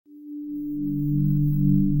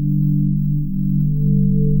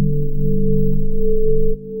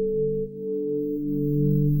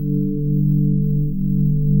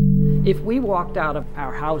If we walked out of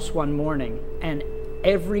our house one morning and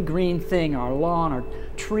every green thing, our lawn, our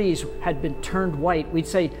trees had been turned white, we'd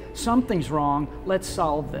say, something's wrong, let's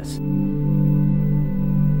solve this.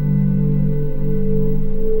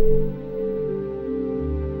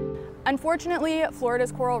 Unfortunately,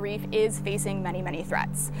 Florida's coral reef is facing many, many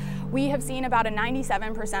threats. We have seen about a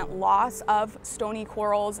 97% loss of stony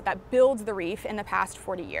corals that builds the reef in the past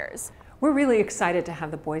 40 years. We're really excited to have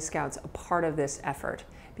the Boy Scouts a part of this effort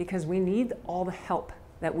because we need all the help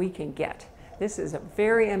that we can get. This is a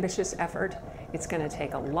very ambitious effort. It's going to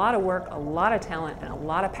take a lot of work, a lot of talent, and a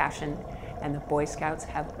lot of passion, and the Boy Scouts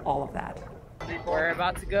have all of that. We're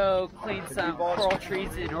about to go clean some coral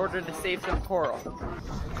trees in order to save some coral.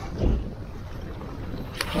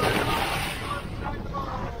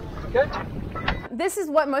 Good. This is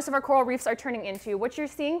what most of our coral reefs are turning into. What you're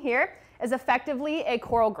seeing here is effectively a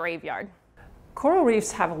coral graveyard. Coral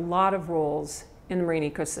reefs have a lot of roles in the marine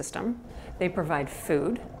ecosystem. They provide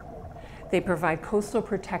food. They provide coastal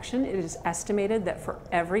protection. It is estimated that for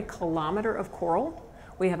every kilometer of coral,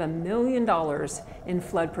 we have $1 million in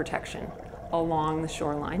flood protection along the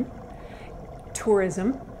shoreline.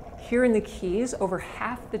 Tourism. Here in the Keys, over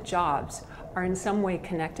half the jobs are in some way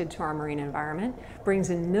connected to our marine environment, brings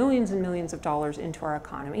in millions and millions of dollars into our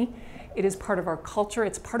economy. It is part of our culture,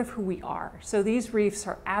 it's part of who we are. So these reefs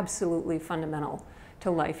are absolutely fundamental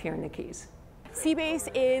to life here in the Keys. Seabase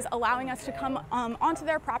is allowing us to come onto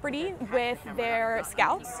their property with their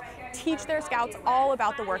scouts, teach their scouts all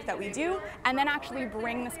about the work that we do, and then actually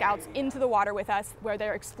bring the scouts into the water with us where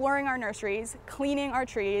they're exploring our nurseries, cleaning our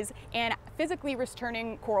trees, and physically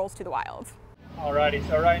returning corals to the wild. Alrighty,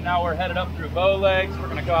 so right now we're headed up through Bow Legs. We're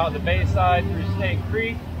gonna go out the bayside through Snake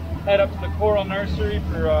Creek, head up to the coral nursery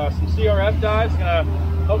for some CRF dives. Gonna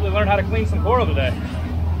hopefully learn how to clean some coral today.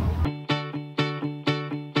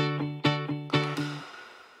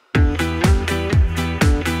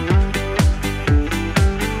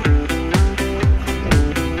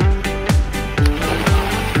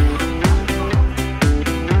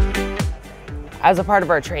 As a part of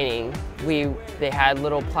our training, they had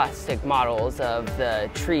little plastic models of the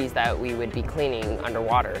trees that we would be cleaning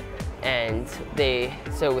underwater. And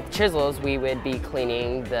so with chisels, we would be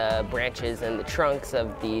cleaning the branches and the trunks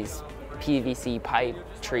of these PVC pipe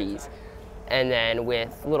trees. And then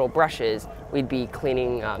with little brushes, we'd be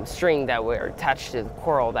cleaning string that were attached to the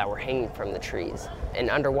coral that were hanging from the trees. And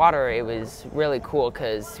underwater, it was really cool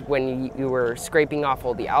because when you were scraping off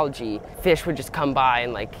all the algae, fish would just come by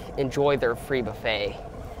and enjoy their free buffet.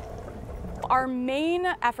 Our main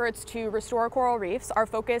efforts to restore coral reefs are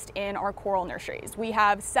focused in our coral nurseries. We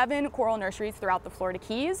have 7 coral nurseries throughout the Florida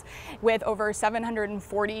Keys with over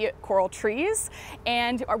 740 coral trees,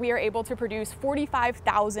 and we are able to produce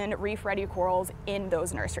 45,000 reef-ready corals in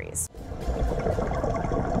those nurseries.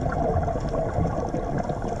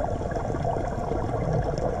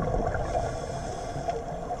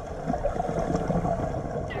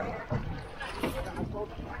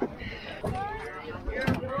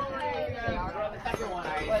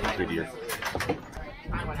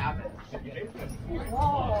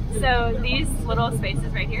 So these little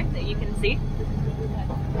spaces right here that you can see,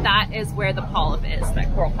 that is where the polyp is,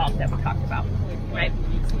 that coral polyp that we talked about, right?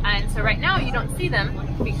 And so right now you don't see them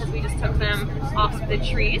because we just took them off the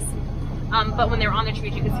trees. But when they're on the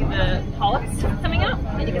trees, you can see the polyps coming out,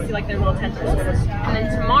 and you can see their little tentacles. And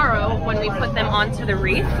then tomorrow, when we put them onto the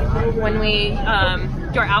reef, when we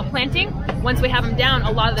do our outplanting, once we have them down,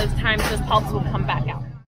 a lot of those times those polyps will come back out.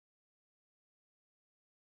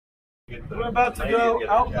 We're about to go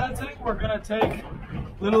outplanting. We're gonna take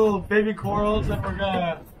little baby corals and we're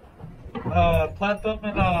gonna plant them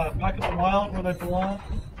back in the wild where they belong.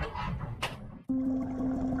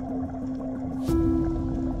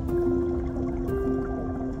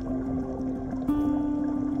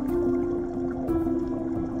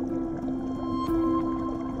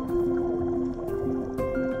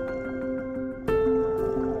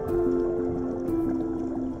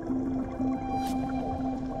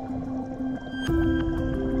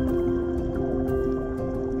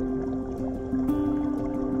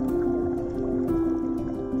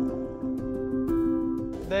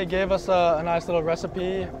 They gave us a nice little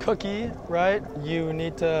recipe cookie, right? You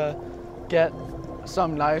need to get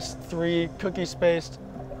some nice 3 cookie spaced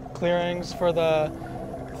clearings for the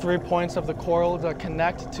 3 points of the coral to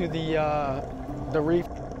connect to the reef.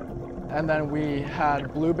 And then we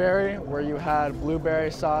had blueberry, where you had blueberry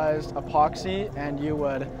sized epoxy, and you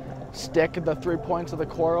would stick the 3 points of the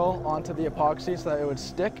coral onto the epoxy so that it would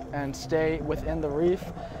stick and stay within the reef.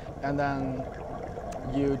 And then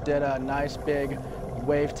you did a nice big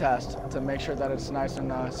wave test to make sure that it's nice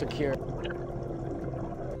and secure.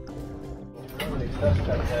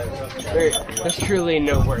 There's truly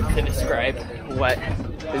no word to describe what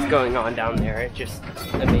is going on down there. It's just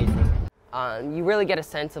amazing. You really get a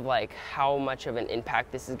sense of like how much of an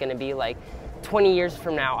impact this is going to be. Like 20 years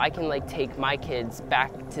from now, I can like take my kids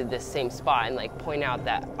back to this same spot and like point out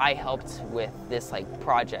that I helped with this like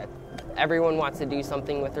project. Everyone wants to do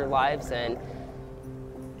something with their lives, and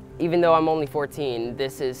even though I'm only 14,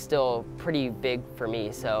 this is still pretty big for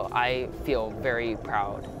me, so I feel very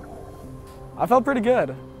proud. I felt pretty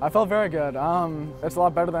good. I felt very good. It's a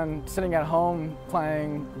lot better than sitting at home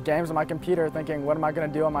playing games on my computer thinking, what am I going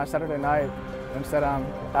to do on my Saturday night? Instead, I'm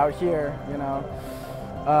out here, you know,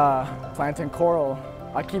 planting coral.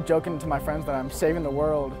 I keep joking to my friends that I'm saving the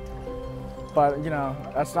world, but, you know,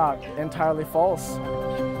 that's not entirely false.